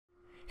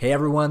Hey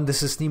everyone,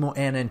 this is Nemo,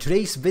 and in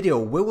today's video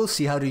we will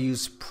see how to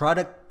use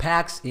product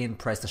packs in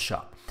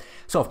PrestaShop.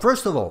 So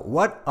first of all,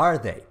 what are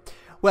they?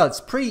 Well, it's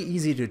pretty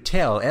easy to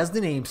tell. As the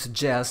name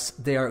suggests,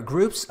 they are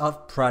groups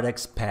of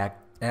products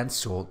packed and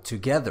sold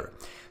together.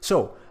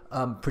 So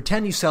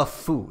pretend you sell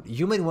food.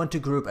 You might want to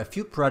group a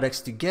few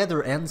products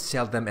together and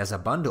sell them as a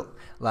bundle,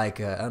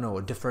 like I don't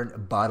know,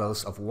 different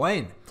bottles of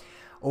wine.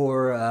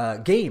 Or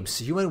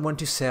games. You might want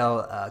to sell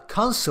a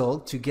console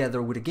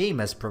together with a game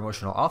as a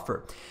promotional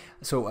offer.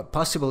 So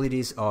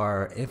possibilities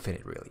are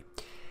infinite, really.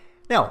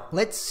 Now,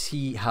 let's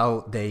see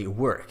how they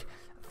work.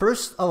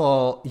 First of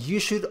all, you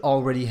should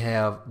already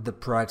have the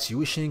products you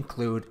wish to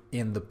include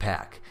in the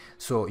pack.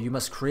 So you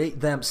must create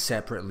them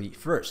separately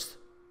first.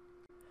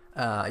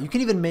 You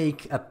can even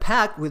make a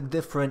pack with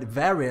different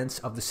variants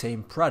of the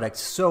same products.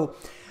 So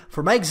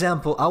for my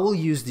example, I will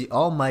use the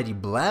almighty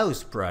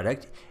blouse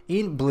product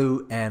in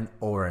blue and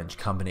orange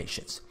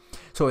combinations.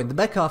 So in the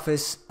back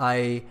office,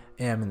 I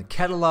am in the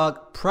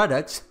catalog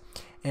products,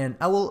 and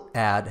I will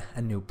add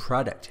a new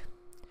product.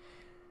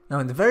 Now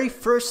in the very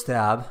first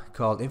tab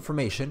called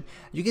information,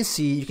 you can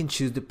see you can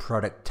choose the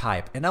product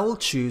type, and I will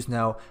choose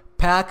now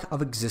pack of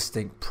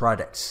existing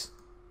products.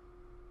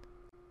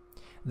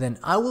 Then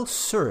I will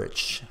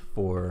search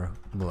for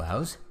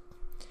blouse,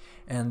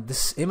 and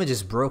this image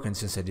is broken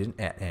since I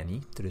didn't add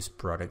any to this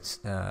product.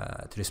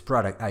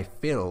 I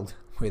fiddled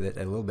with it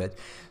a little bit.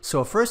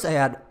 So first I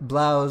add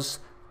blouse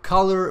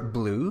color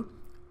blue,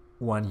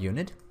 1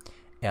 unit,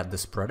 add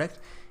this product,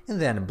 and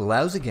then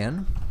blouse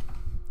again,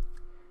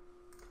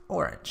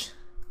 orange,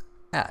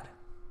 add.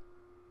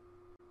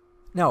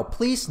 Now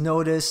please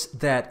notice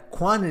that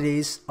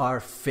quantities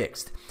are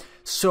fixed.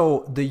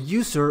 So the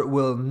user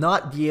will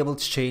not be able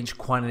to change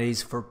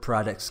quantities for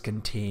products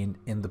contained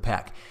in the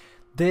pack.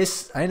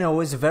 This, I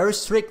know, is a very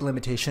strict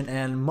limitation,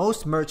 and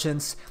most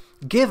merchants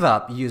give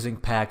up using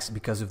packs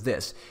because of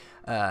this,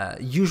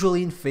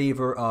 usually in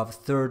favor of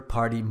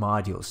third-party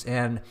modules.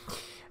 And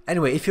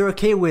anyway, if you're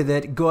okay with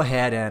it, go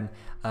ahead and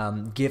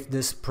give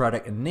this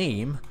product a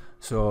name.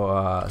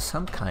 So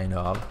some kind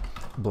of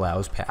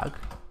blouse pack,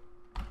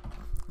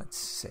 let's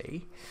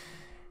say,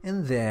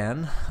 and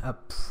then a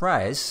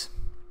price.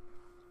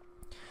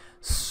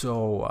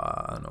 So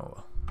I don't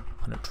know,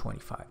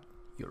 125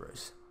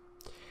 euros.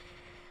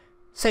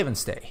 Save and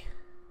stay.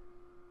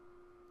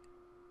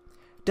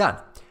 Done.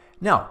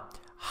 Now,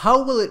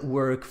 how will it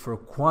work for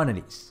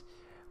quantities?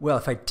 Well,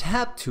 if I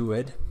tap to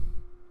it,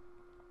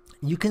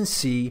 you can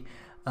see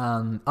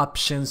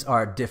options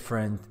are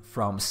different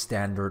from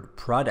standard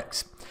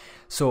products.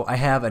 So I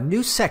have a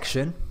new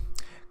section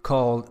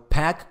called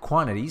pack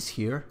quantities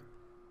here,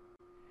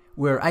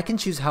 where I can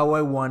choose how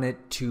I want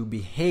it to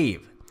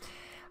behave.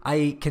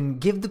 I can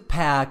give the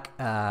pack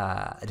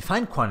a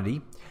defined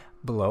quantity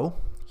below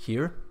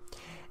here,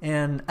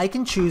 and I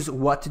can choose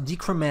what to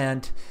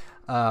decrement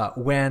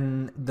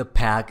when the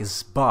pack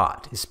is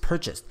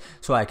purchased.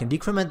 So I can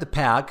decrement the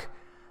pack,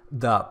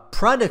 the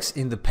products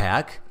in the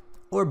pack,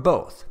 or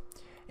both.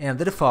 And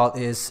the default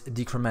is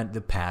decrement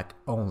the pack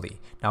only.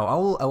 Now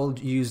I will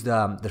use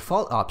the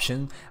default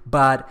option,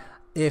 but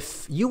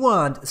if you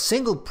want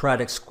single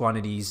products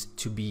quantities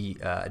to be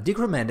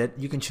decremented,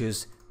 you can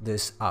choose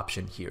this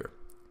option here.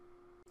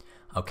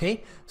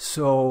 Okay,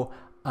 so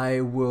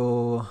I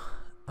will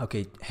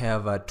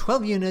have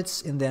 12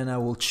 units, and then I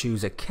will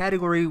choose a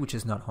category which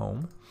is not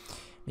home,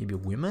 maybe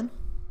women,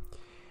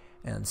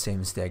 and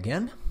same as that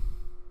again.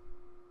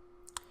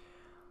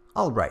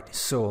 All right,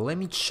 so let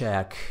me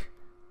check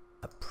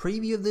a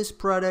preview of this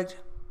product.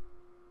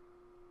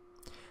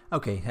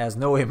 Okay, it has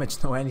no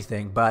image, no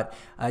anything, but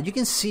you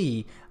can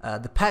see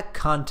the pack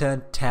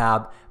content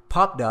tab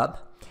popped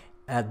up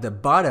at the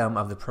bottom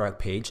of the product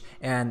page,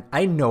 and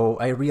I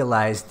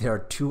realized there are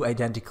two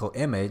identical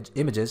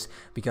images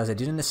because I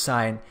didn't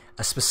assign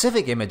a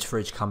specific image for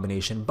each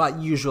combination, but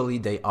usually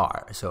they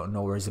are, so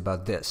no worries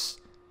about this.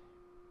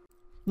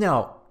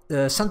 Now,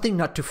 something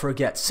not to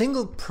forget,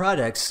 single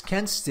products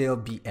can still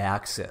be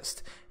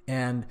accessed,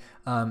 and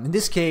in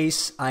this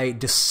case I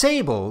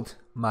disabled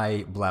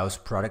my blouse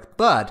product,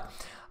 but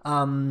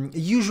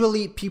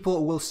usually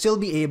people will still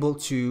be able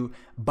to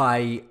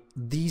buy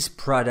these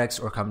products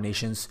or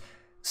combinations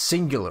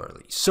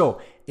singularly. So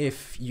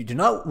if you do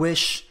not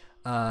wish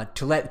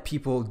to let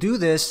people do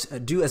this,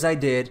 do as I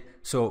did.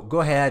 So go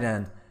ahead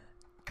and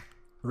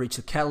reach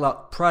the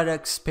catalog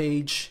products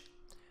page,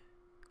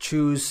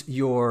 choose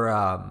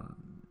your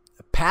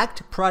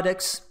packed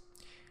products,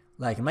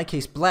 like in my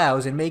case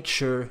blouse, and make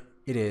sure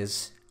it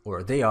is,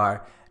 or they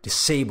are,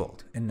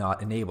 disabled and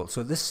not enabled.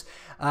 So this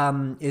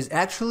is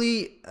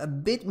actually a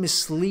bit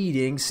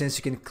misleading, since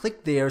you can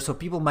click there, so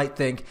people might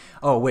think,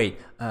 oh wait,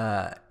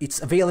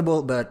 it's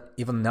available but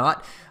even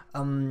not.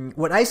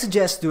 What I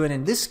suggest doing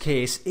in this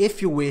case,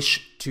 if you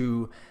wish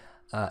to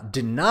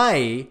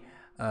deny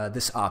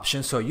this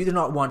option, so you do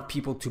not want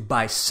people to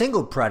buy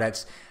single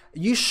products,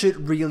 you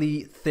should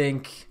really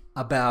think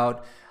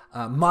about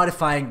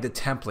modifying the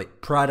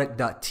template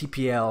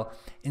product.tpl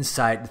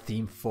inside the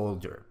theme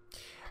folder.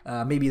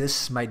 Maybe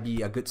this might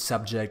be a good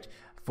subject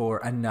for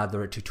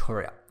another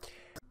tutorial.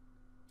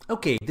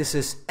 Okay, this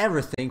is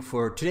everything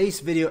for today's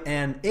video,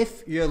 and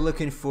if you're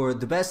looking for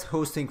the best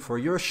hosting for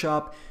your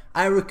shop,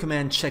 I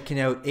recommend checking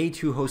out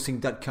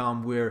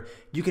a2hosting.com, where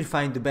you can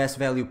find the best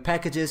value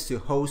packages to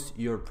host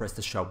your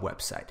PrestaShop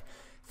website.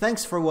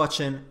 Thanks for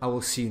watching. I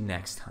will see you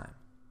next time.